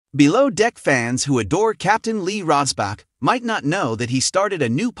Below Deck fans who adore Captain Lee Rosbach might not know that he started a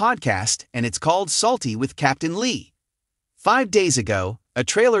new podcast and it's called Salty with Captain Lee. 5 days ago, a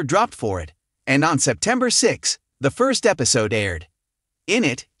trailer dropped for it, and on September 6, the first episode aired. In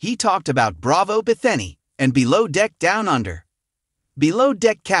it, he talked about Bravo Bethany and Below Deck Down Under. Below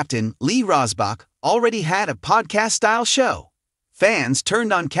Deck Captain Lee Rosbach already had a podcast-style show. Fans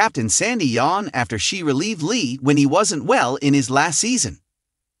turned on Captain Sandy Yawn after she relieved Lee when he wasn't well in his last season.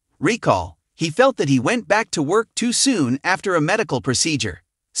 Recall, he felt that he went back to work too soon after a medical procedure,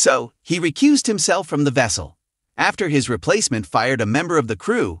 so he recused himself from the vessel. After his replacement fired a member of the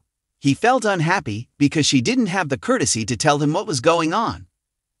crew, he felt unhappy because she didn't have the courtesy to tell him what was going on.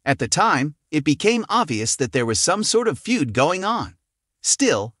 At the time, it became obvious that there was some sort of feud going on.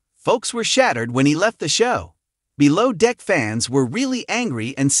 Still, folks were shattered when he left the show. Below Deck fans were really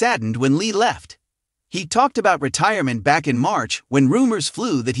angry and saddened when Lee left. He talked about retirement back in March when rumors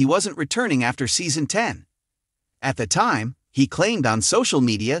flew that he wasn't returning after season 10. At the time, he claimed on social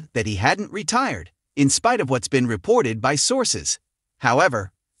media that he hadn't retired, in spite of what's been reported by sources.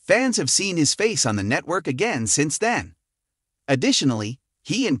 However, fans have seen his face on the network again since then. Additionally,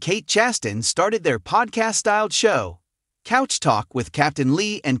 he and Kate Chastain started their podcast-styled show, Couch Talk with Captain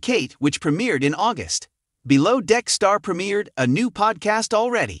Lee and Kate, which premiered in August. Below Deck Star premiered a new podcast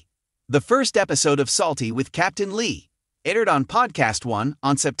already. The first episode of Salty with Captain Lee aired on Podcast One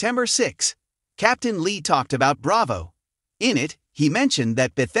on September 6. Captain Lee talked about Bravo. In it, he mentioned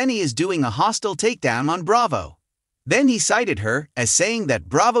that Bethany is doing a hostile takedown on Bravo. Then he cited her as saying that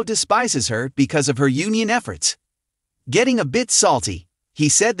Bravo despises her because of her union efforts. Getting a bit salty, he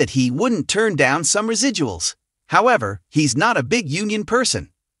said that he wouldn't turn down some residuals. However, he's not a big union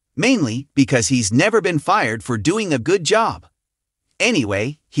person, mainly because he's never been fired for doing a good job.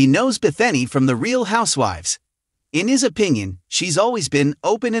 Anyway, he knows Bethany from The Real Housewives. In his opinion, she's always been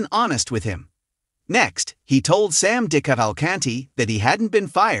open and honest with him. Next, he told Sam DiCavalcanti that he hadn't been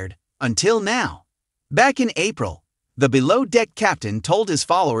fired until now. Back in April, the Below Deck captain told his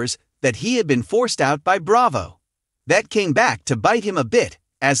followers that he had been forced out by Bravo. That came back to bite him a bit,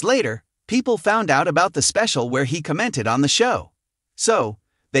 as later, people found out about the special where he commented on the show. So,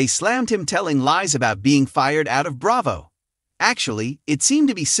 they slammed him telling lies about being fired out of Bravo. Actually, it seemed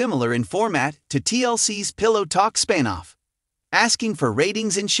to be similar in format to TLC's Pillow Talk spin-off, asking for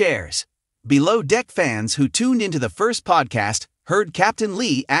ratings and shares. Below Deck fans who tuned into the first podcast heard Captain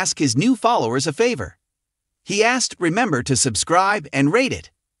Lee ask his new followers a favor. He asked remember to subscribe and rate it.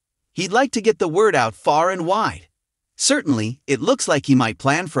 He'd like to get the word out far and wide. Certainly, it looks like he might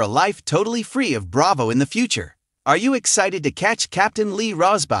plan for a life totally free of Bravo in the future. Are you excited to catch Captain Lee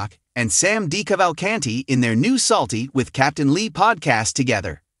Rosbach and Sam DiCavalcanti in their new Salty with Captain Lee podcast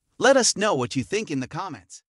together? Let us know what you think in the comments.